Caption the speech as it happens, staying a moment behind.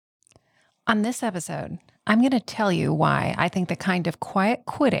On this episode, I'm going to tell you why I think the kind of quiet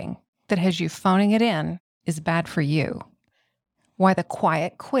quitting that has you phoning it in is bad for you. Why the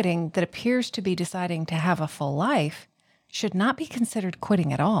quiet quitting that appears to be deciding to have a full life should not be considered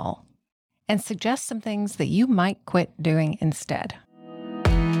quitting at all, and suggest some things that you might quit doing instead.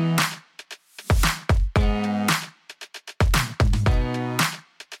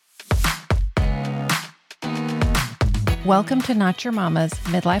 Welcome to Not Your Mama's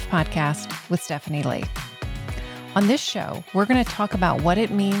Midlife Podcast with Stephanie Lee. On this show, we're going to talk about what it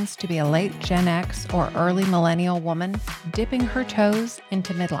means to be a late Gen X or early millennial woman dipping her toes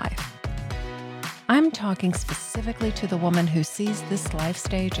into midlife. I'm talking specifically to the woman who sees this life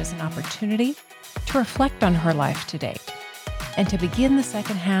stage as an opportunity to reflect on her life to date and to begin the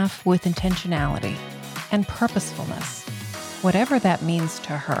second half with intentionality and purposefulness, whatever that means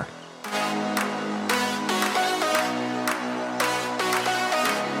to her.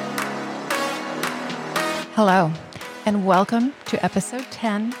 Hello, and welcome to episode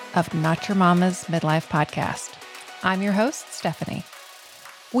 10 of Not Your Mama's Midlife Podcast. I'm your host, Stephanie.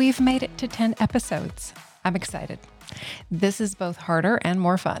 We've made it to 10 episodes. I'm excited. This is both harder and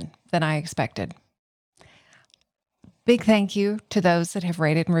more fun than I expected. Big thank you to those that have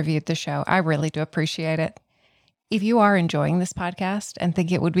rated and reviewed the show. I really do appreciate it. If you are enjoying this podcast and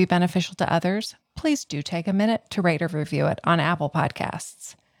think it would be beneficial to others, please do take a minute to rate or review it on Apple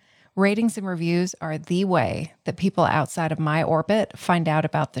Podcasts. Ratings and reviews are the way that people outside of my orbit find out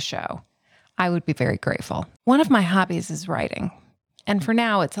about the show. I would be very grateful. One of my hobbies is writing, and for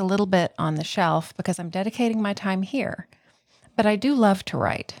now it's a little bit on the shelf because I'm dedicating my time here. But I do love to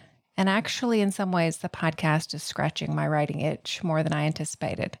write, and actually in some ways the podcast is scratching my writing itch more than I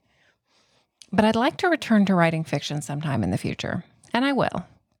anticipated. But I'd like to return to writing fiction sometime in the future, and I will.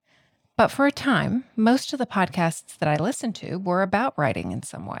 But for a time, most of the podcasts that I listened to were about writing in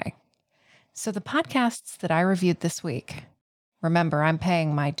some way. So the podcasts that I reviewed this week, remember, I'm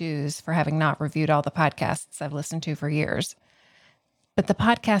paying my dues for having not reviewed all the podcasts I've listened to for years, but the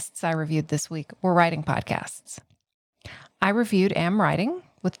podcasts I reviewed this week were writing podcasts. I reviewed Am Writing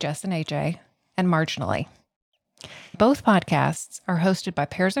with Jess and AJ and Marginally. Both podcasts are hosted by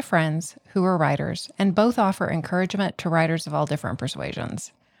pairs of friends who are writers, and both offer encouragement to writers of all different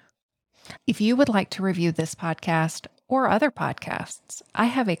persuasions. If you would like to review this podcast or other podcasts, I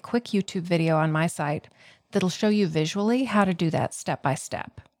have a quick YouTube video on my site that'll show you visually how to do that step by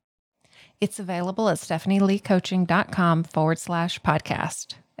step. It's available at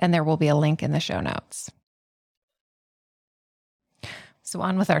stephanieleecoaching.com/podcast, and there will be a link in the show notes. So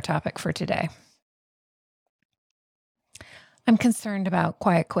on with our topic for today. I'm concerned about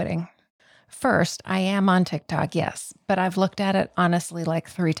quiet quitting. First, I am on TikTok, yes, but I've looked at it honestly like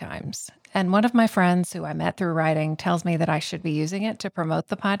 3 times. And one of my friends who I met through writing tells me that I should be using it to promote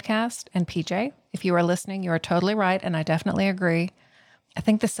the podcast. And PJ, if you are listening, you are totally right, and I definitely agree. I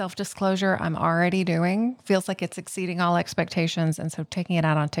think the self-disclosure I'm already doing feels like it's exceeding all expectations, and so taking it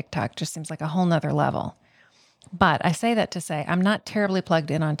out on TikTok just seems like a whole nother level. But I say that to say I'm not terribly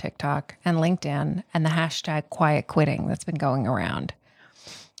plugged in on TikTok and LinkedIn and the hashtag quiet quitting that's been going around.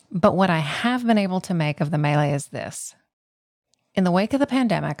 But what I have been able to make of the melee is this. In the wake of the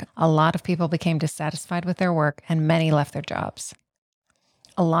pandemic, a lot of people became dissatisfied with their work and many left their jobs.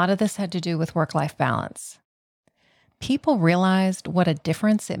 A lot of this had to do with work-life balance. People realized what a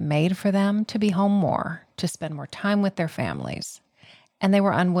difference it made for them to be home more, to spend more time with their families, and they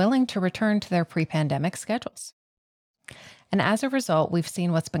were unwilling to return to their pre-pandemic schedules. And as a result, we've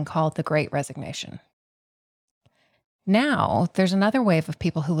seen what's been called the Great Resignation. Now, there's another wave of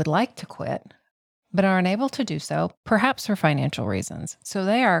people who would like to quit, but are unable to do so, perhaps for financial reasons. So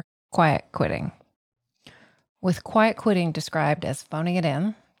they are quiet quitting. With quiet quitting described as phoning it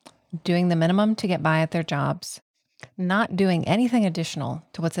in, doing the minimum to get by at their jobs, not doing anything additional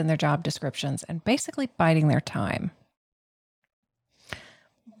to what's in their job descriptions, and basically biding their time.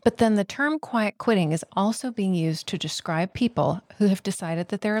 But then the term quiet quitting is also being used to describe people who have decided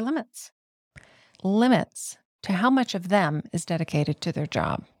that there are limits. Limits to how much of them is dedicated to their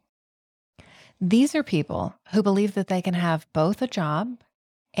job. These are people who believe that they can have both a job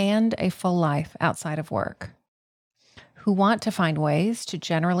and a full life outside of work, who want to find ways to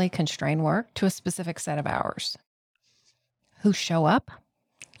generally constrain work to a specific set of hours, who show up,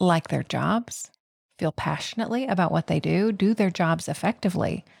 like their jobs, feel passionately about what they do their jobs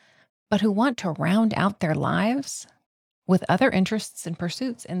effectively, but who want to round out their lives with other interests and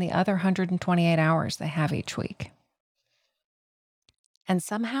pursuits in the other 128 hours they have each week. And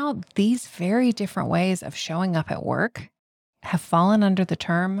somehow these very different ways of showing up at work have fallen under the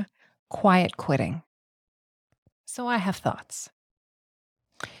term quiet quitting. So I have thoughts.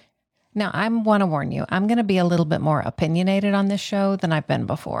 Now, I want to warn you, I'm going to be a little bit more opinionated on this show than I've been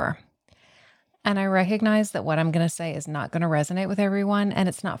before. And I recognize that what I'm going to say is not going to resonate with everyone, and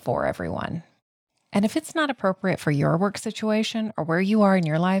it's not for everyone. And if it's not appropriate for your work situation or where you are in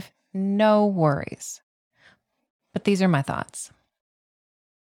your life, no worries. But these are my thoughts.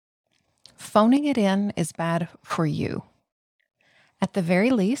 Phoning it in is bad for you. At the very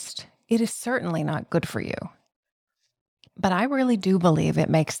least, it is certainly not good for you. But I really do believe it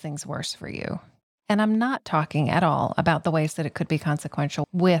makes things worse for you. And I'm not talking at all about the ways that it could be consequential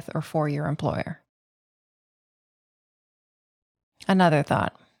with or for your employer. Another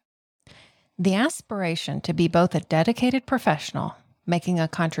thought. The aspiration to be both a dedicated professional, making a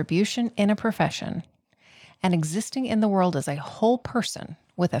contribution in a profession, and existing in the world as a whole person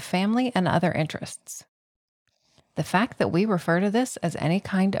with a family and other interests. The fact that we refer to this as any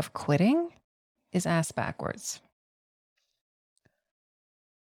kind of quitting is ass backwards.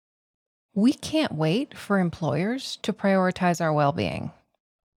 We can't wait for employers to prioritize our well-being.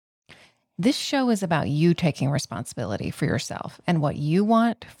 This show is about you taking responsibility for yourself and what you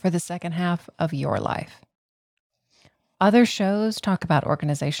want for the second half of your life. Other shows talk about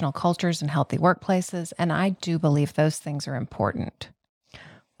organizational cultures and healthy workplaces, and I do believe those things are important.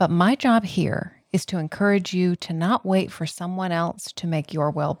 But my job here is to encourage you to not wait for someone else to make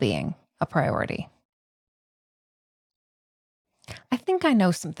your well-being a priority. I think I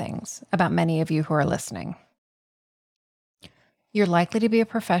know some things about many of you who are listening. You're likely to be a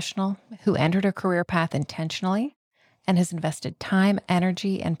professional who entered a career path intentionally and has invested time,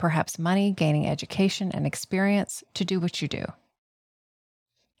 energy, and perhaps money gaining education and experience to do what you do.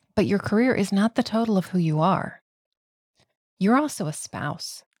 But your career is not the total of who you are. You're also a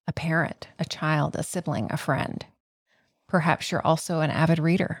spouse, a parent, a child, a sibling, a friend. Perhaps you're also an avid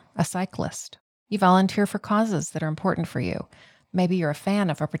reader, a cyclist. You volunteer for causes that are important for you. Maybe you're a fan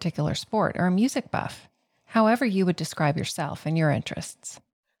of a particular sport or a music buff. However you would describe yourself and your interests.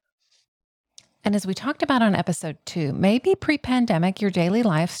 And as we talked about on episode 2, maybe pre-pandemic, your daily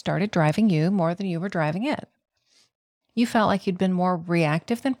life started driving you more than you were driving it. You felt like you'd been more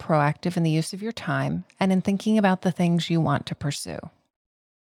reactive than proactive in the use of your time and in thinking about the things you want to pursue.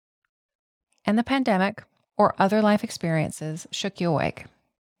 And the pandemic or other life experiences shook you awake,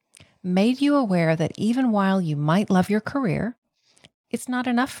 made you aware that even while you might love your career, it's not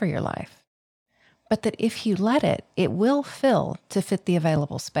enough for your life, but that if you let it, it will fill to fit the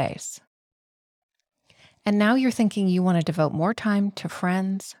available space. And now you're thinking you want to devote more time to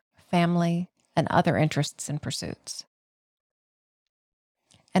friends, family, and other interests and pursuits.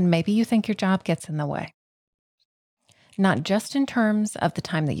 And maybe you think your job gets in the way. Not just in terms of the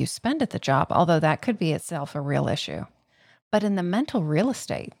time that you spend at the job, although that could be itself a real issue, but in the mental real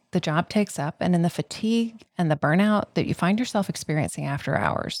estate the job takes up and in the fatigue and the burnout that you find yourself experiencing after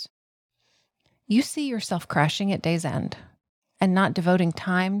hours. You see yourself crashing at day's end and not devoting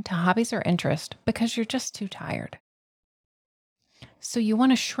time to hobbies or interest because you're just too tired. So you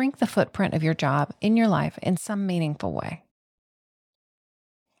want to shrink the footprint of your job in your life in some meaningful way.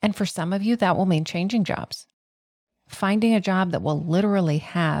 And for some of you, that will mean changing jobs, finding a job that will literally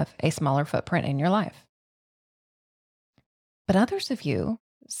have a smaller footprint in your life. But others of you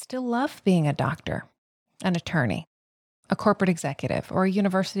still love being a doctor, an attorney, a corporate executive, or a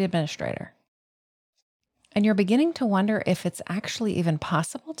university administrator. And you're beginning to wonder if it's actually even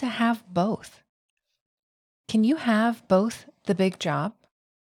possible to have both. Can you have both the big job,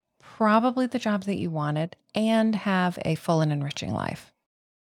 probably the job that you wanted, and have a full and enriching life?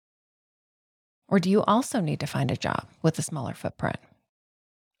 Or do you also need to find a job with a smaller footprint?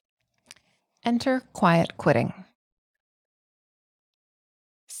 Enter quiet quitting.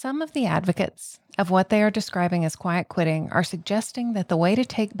 Some of the advocates of what they are describing as quiet quitting are suggesting that the way to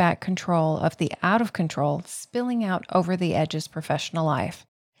take back control of the out of control, spilling out over the edges professional life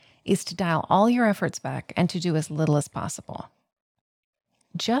is to dial all your efforts back and to do as little as possible.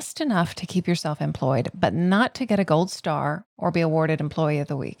 Just enough to keep yourself employed, but not to get a gold star or be awarded Employee of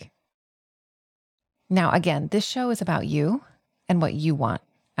the Week. Now, again, this show is about you and what you want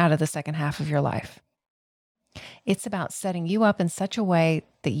out of the second half of your life. It's about setting you up in such a way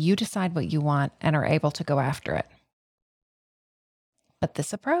that you decide what you want and are able to go after it. But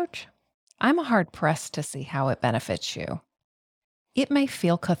this approach, I'm hard pressed to see how it benefits you. It may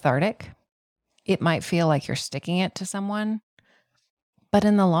feel cathartic. It might feel like you're sticking it to someone. But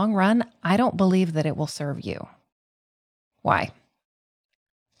in the long run, I don't believe that it will serve you. Why?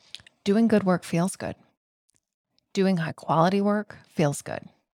 Doing good work feels good. Doing high quality work feels good.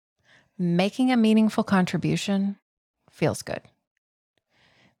 Making a meaningful contribution feels good.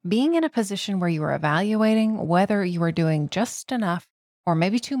 Being in a position where you are evaluating whether you are doing just enough or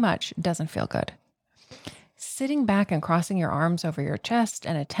maybe too much doesn't feel good. Sitting back and crossing your arms over your chest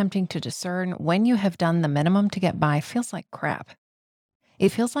and attempting to discern when you have done the minimum to get by feels like crap. It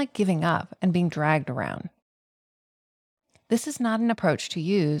feels like giving up and being dragged around. This is not an approach to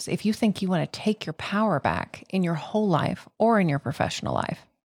use if you think you want to take your power back in your whole life or in your professional life.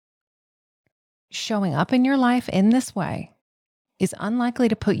 Showing up in your life in this way is unlikely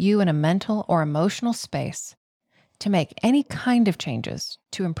to put you in a mental or emotional space to make any kind of changes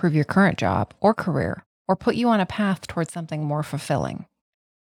to improve your current job or career or put you on a path towards something more fulfilling.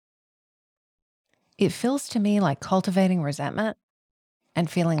 It feels to me like cultivating resentment and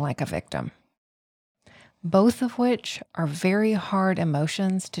feeling like a victim, both of which are very hard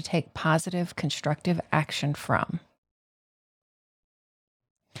emotions to take positive, constructive action from.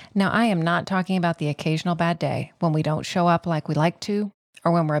 Now, I am not talking about the occasional bad day when we don't show up like we like to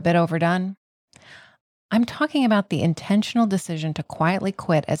or when we're a bit overdone. I'm talking about the intentional decision to quietly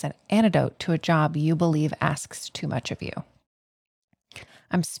quit as an antidote to a job you believe asks too much of you.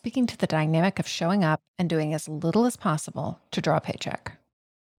 I'm speaking to the dynamic of showing up and doing as little as possible to draw a paycheck.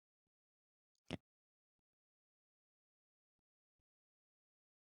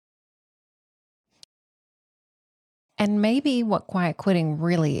 And maybe what quiet quitting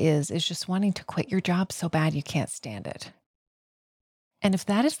really is just wanting to quit your job so bad you can't stand it. And if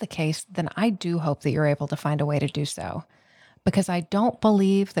that is the case, then I do hope that you're able to find a way to do so, because I don't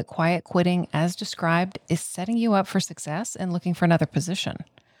believe that quiet quitting, as described, is setting you up for success and looking for another position.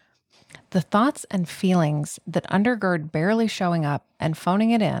 The thoughts and feelings that undergird barely showing up and phoning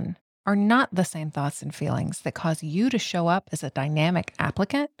it in are not the same thoughts and feelings that cause you to show up as a dynamic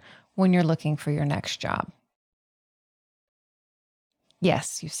applicant when you're looking for your next job.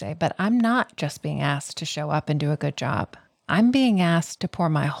 Yes, you say, but I'm not just being asked to show up and do a good job. I'm being asked to pour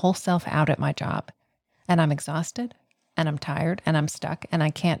my whole self out at my job, and I'm exhausted, and I'm tired, and I'm stuck, and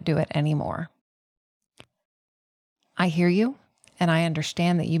I can't do it anymore. I hear you, and I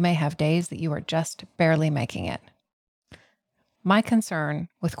understand that you may have days that you are just barely making it. My concern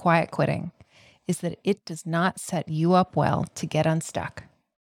with quiet quitting is that it does not set you up well to get unstuck,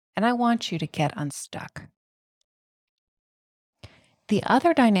 and I want you to get unstuck. The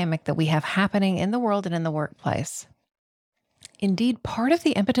other dynamic that we have happening in the world and in the workplace, indeed, part of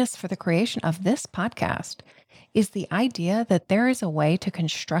the impetus for the creation of this podcast, is the idea that there is a way to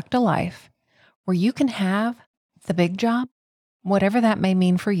construct a life where you can have the big job, whatever that may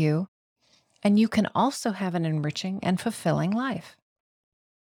mean for you, and you can also have an enriching and fulfilling life.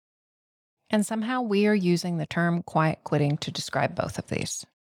 And somehow we are using the term quiet quitting to describe both of these.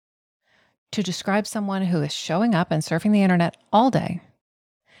 To describe someone who is showing up and surfing the internet all day,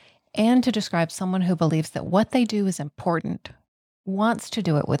 and to describe someone who believes that what they do is important, wants to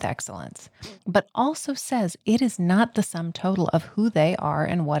do it with excellence, but also says it is not the sum total of who they are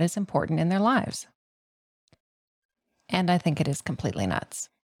and what is important in their lives. And I think it is completely nuts.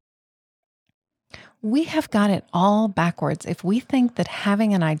 We have got it all backwards if we think that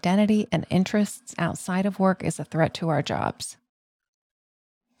having an identity and interests outside of work is a threat to our jobs.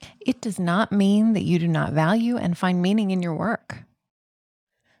 It does not mean that you do not value and find meaning in your work.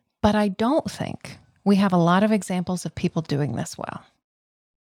 But I don't think we have a lot of examples of people doing this well.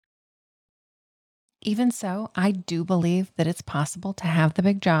 Even so, I do believe that it's possible to have the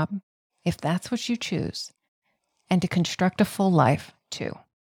big job, if that's what you choose, and to construct a full life too.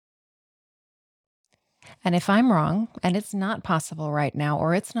 And if I'm wrong, and it's not possible right now,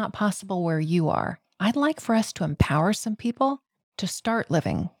 or it's not possible where you are, I'd like for us to empower some people to start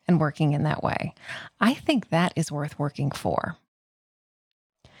living and working in that way. I think that is worth working for.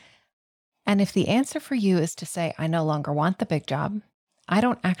 And if the answer for you is to say, I no longer want the big job, I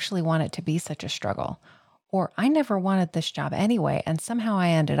don't actually want it to be such a struggle, or I never wanted this job anyway, and somehow I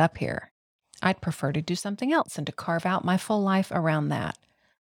ended up here, I'd prefer to do something else and to carve out my full life around that.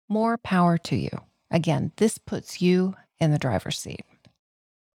 More power to you. Again, this puts you in the driver's seat.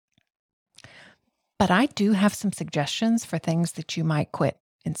 But I do have some suggestions for things that you might quit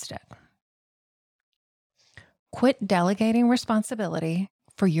instead. Quit delegating responsibility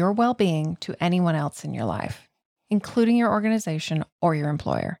for your well-being to anyone else in your life, including your organization or your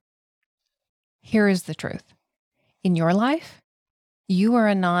employer. Here is the truth. In your life, you are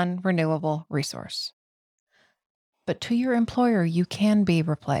a non-renewable resource. But to your employer, you can be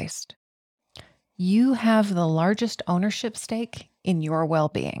replaced. You have the largest ownership stake in your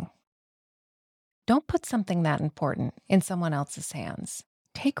well-being. Don't put something that important in someone else's hands.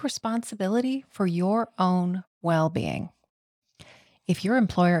 Take responsibility for your own well-being. If your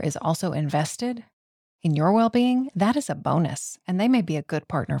employer is also invested in your well-being, that is a bonus, and they may be a good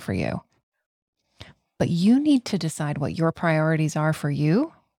partner for you. But you need to decide what your priorities are for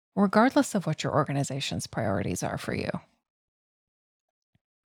you, regardless of what your organization's priorities are for you.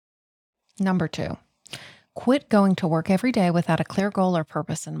 Number 2, quit going to work every day without a clear goal or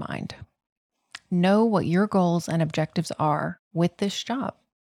purpose in mind. Know what your goals and objectives are with this job.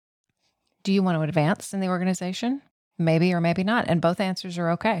 Do you want to advance in the organization? Maybe or maybe not, and both answers are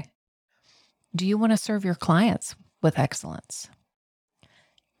okay. Do you want to serve your clients with excellence?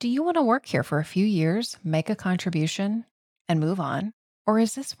 Do you want to work here for a few years, make a contribution, and move on? Or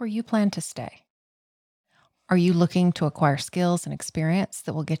is this where you plan to stay? Are you looking to acquire skills and experience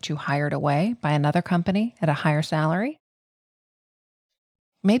that will get you hired away by another company at a higher salary?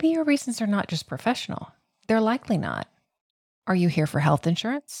 Maybe your reasons are not just professional. They're likely not. Are you here for health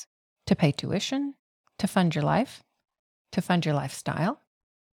insurance? To pay tuition? To fund your life? To fund your lifestyle?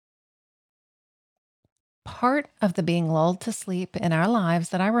 Part of the being lulled to sleep in our lives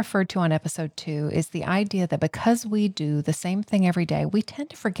that I referred to on episode 2 is the idea that because we do the same thing every day, we tend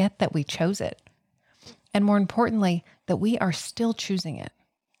to forget that we chose it. And more importantly, that we are still choosing it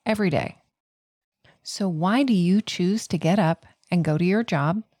every day. So why do you choose to get up and go to your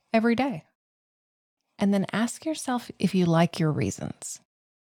job every day? And then ask yourself if you like your reasons.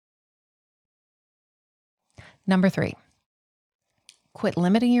 Number 3, quit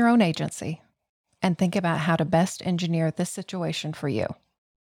limiting your own agency and think about how to best engineer this situation for you.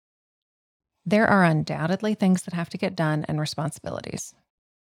 There are undoubtedly things that have to get done and responsibilities.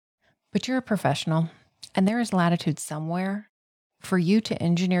 But you're a professional, and there is latitude somewhere for you to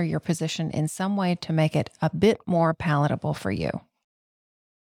engineer your position in some way to make it a bit more palatable for you.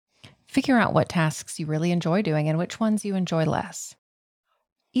 Figure out what tasks you really enjoy doing and which ones you enjoy less.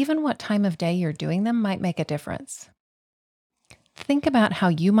 Even what time of day you're doing them might make a difference. Think about how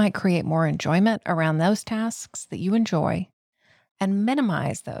you might create more enjoyment around those tasks that you enjoy and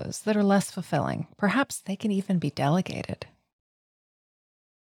minimize those that are less fulfilling. Perhaps they can even be delegated.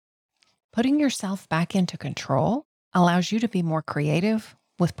 Putting yourself back into control allows you to be more creative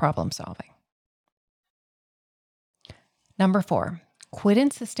with problem solving. Number 4, quit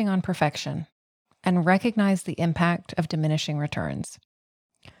insisting on perfection and recognize the impact of diminishing returns.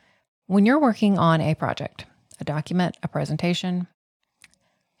 When you're working on a project, a document, a presentation,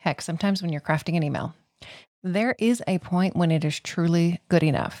 heck, sometimes when you're crafting an email, there is a point when it is truly good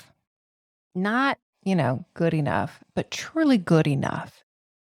enough. Not, good enough, but truly good enough.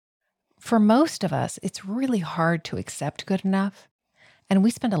 For most of us, it's really hard to accept good enough, and we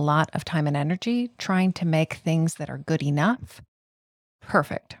spend a lot of time and energy trying to make things that are good enough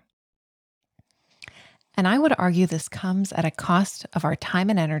perfect. And I would argue this comes at a cost of our time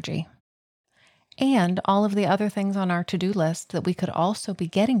and energy and all of the other things on our to-do list that we could also be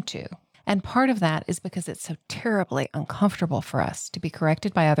getting to. And part of that is because it's so terribly uncomfortable for us to be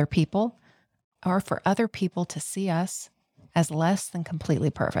corrected by other people or for other people to see us as less than completely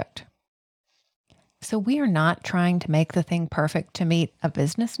perfect. So we are not trying to make the thing perfect to meet a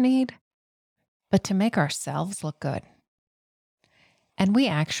business need, but to make ourselves look good. And we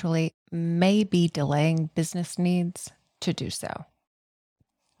actually may be delaying business needs to do so,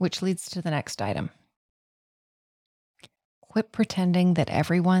 which leads to the next item. Quit pretending that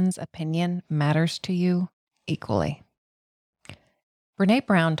everyone's opinion matters to you equally. Brené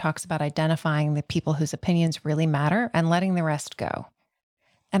Brown talks about identifying the people whose opinions really matter and letting the rest go.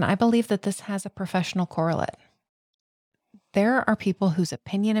 And I believe that this has a professional correlate. There are people whose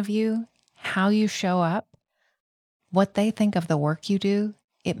opinion of you, how you show up, what they think of the work you do,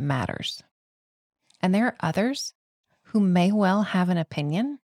 it matters. And there are others who may well have an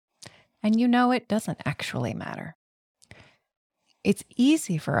opinion, and it doesn't actually matter. It's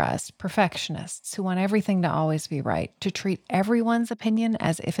easy for us, perfectionists who want everything to always be right, to treat everyone's opinion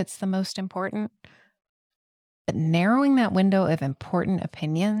as if it's the most important. But narrowing that window of important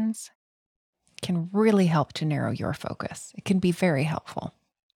opinions can really help to narrow your focus. It can be very helpful.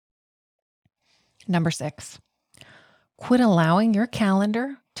 Number 6, quit allowing your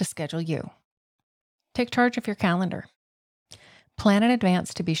calendar to schedule you. Take charge of your calendar. Plan in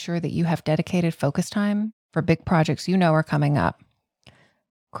advance to be sure that you have dedicated focus time for big projects are coming up.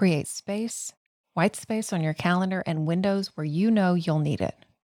 Create space, white space on your calendar and windows where you'll need it.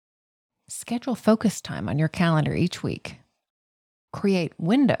 Schedule focus time on your calendar each week. Create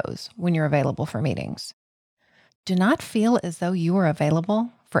windows when you're available for meetings. Do not feel as though you are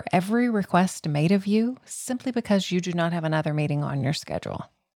available for every request made of you simply because you do not have another meeting on your schedule.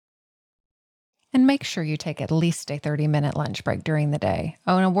 And make sure you take at least a 30-minute lunch break during the day.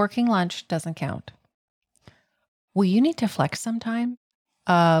 And a working lunch doesn't count. Will you need to flex sometime?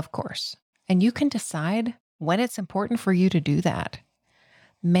 Of course. And you can decide when it's important for you to do that.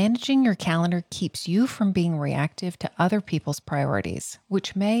 Managing your calendar keeps you from being reactive to other people's priorities,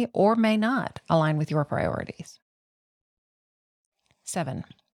 which may or may not align with your priorities. 7,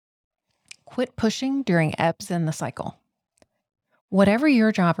 quit pushing during ebbs in the cycle. Whatever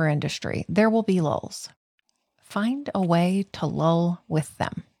your job or industry, there will be lulls. Find a way to lull with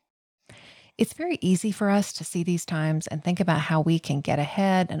them. It's very easy for us to see these times and think about how we can get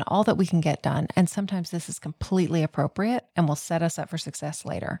ahead and all that we can get done. And sometimes this is completely appropriate and will set us up for success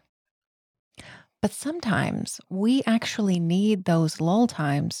later. But sometimes we actually need those lull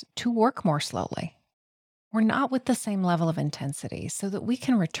times to work more slowly. We're not with the same level of intensity so that we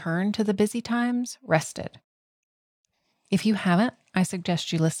can return to the busy times rested. If you haven't, I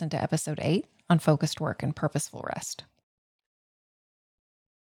suggest you listen to episode 8 on focused work and purposeful rest.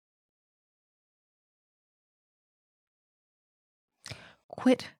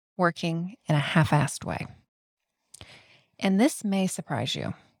 Quit working in a half-assed way. And this may surprise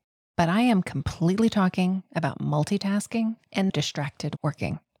you, but I am completely talking about multitasking and distracted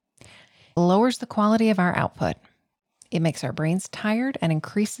working. It lowers the quality of our output. It makes our brains tired and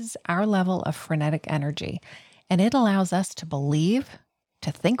increases our level of frenetic energy. And it allows us to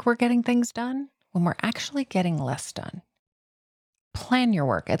think we're getting things done when we're actually getting less done. Plan your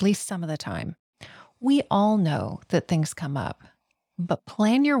work at least some of the time. We all know that things come up, but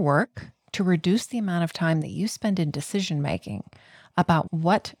plan your work to reduce the amount of time that you spend in decision making about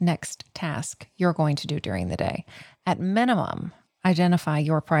what next task you're going to do during the day. At minimum, identify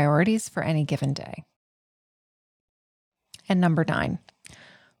your priorities for any given day. And number 9,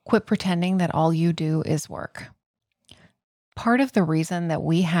 quit pretending that all you do is work. Part of the reason that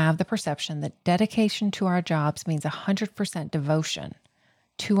we have the perception that dedication to our jobs means 100% devotion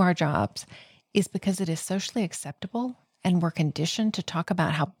to our jobs is because it is socially acceptable and we're conditioned to talk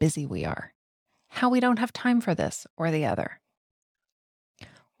about how busy we are, how we don't have time for this or the other.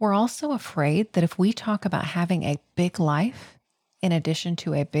 We're also afraid that if we talk about having a big life in addition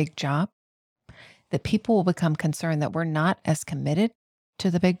to a big job, that people will become concerned that we're not as committed to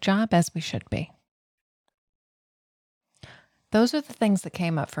the big job as we should be. Those are the things that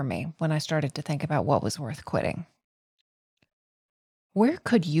came up for me when I started to think about what was worth quitting. Where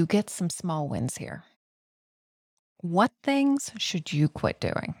could you get some small wins here? What things should you quit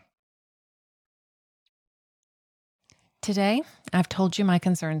doing? Today, I've told you my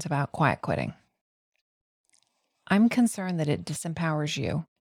concerns about quiet quitting. I'm concerned that it disempowers you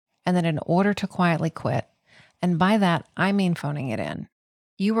and that in order to quietly quit, and by that, I mean phoning it in,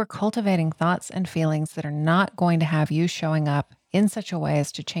 you are cultivating thoughts and feelings that are not going to have you showing up in such a way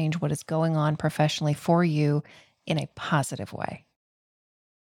as to change what is going on professionally for you in a positive way.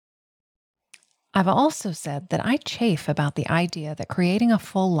 I've also said that I chafe about the idea that creating a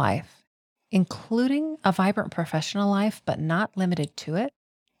full life, including a vibrant professional life, but not limited to it,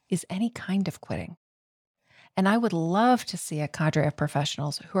 is any kind of quitting. And I would love to see a cadre of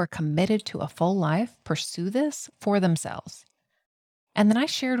professionals who are committed to a full life pursue this for themselves. And then I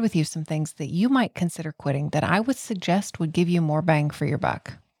shared with you some things that you might consider quitting that I would suggest would give you more bang for your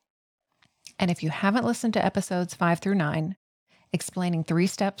buck. And if you haven't listened to episodes 5 through 9, explaining 3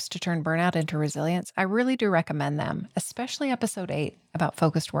 steps to turn burnout into resilience, I really do recommend them, especially episode 8 about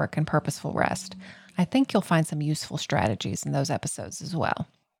focused work and purposeful rest. I think you'll find some useful strategies in those episodes as well.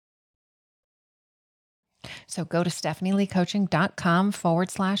 So go to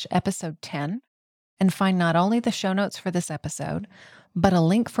stephanieleecoaching.com/episode 10 and find not only the show notes for this episode, but a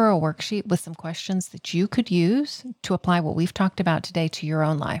link for a worksheet with some questions that you could use to apply what we've talked about today to your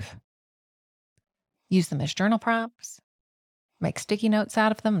own life. Use them as journal prompts, make sticky notes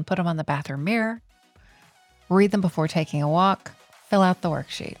out of them and put them on the bathroom mirror, read them before taking a walk, fill out the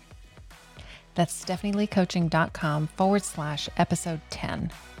worksheet. That's stephanieleecoaching.com/episode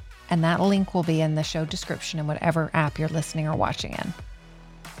 10. And that link will be in the show description in whatever app you're listening or watching in.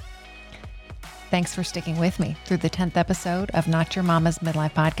 Thanks for sticking with me through the 10th episode of Not Your Mama's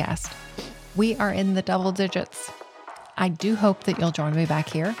Midlife Podcast. We are in the double digits. I do hope that you'll join me back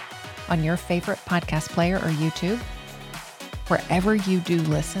here on your favorite podcast player or YouTube. Wherever you do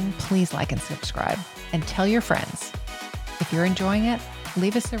listen, please like and subscribe and tell your friends. If you're enjoying it,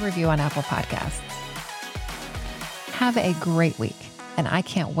 leave us a review on Apple Podcasts. Have a great week, and I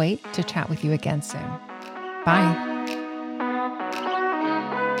can't wait to chat with you again soon. Bye.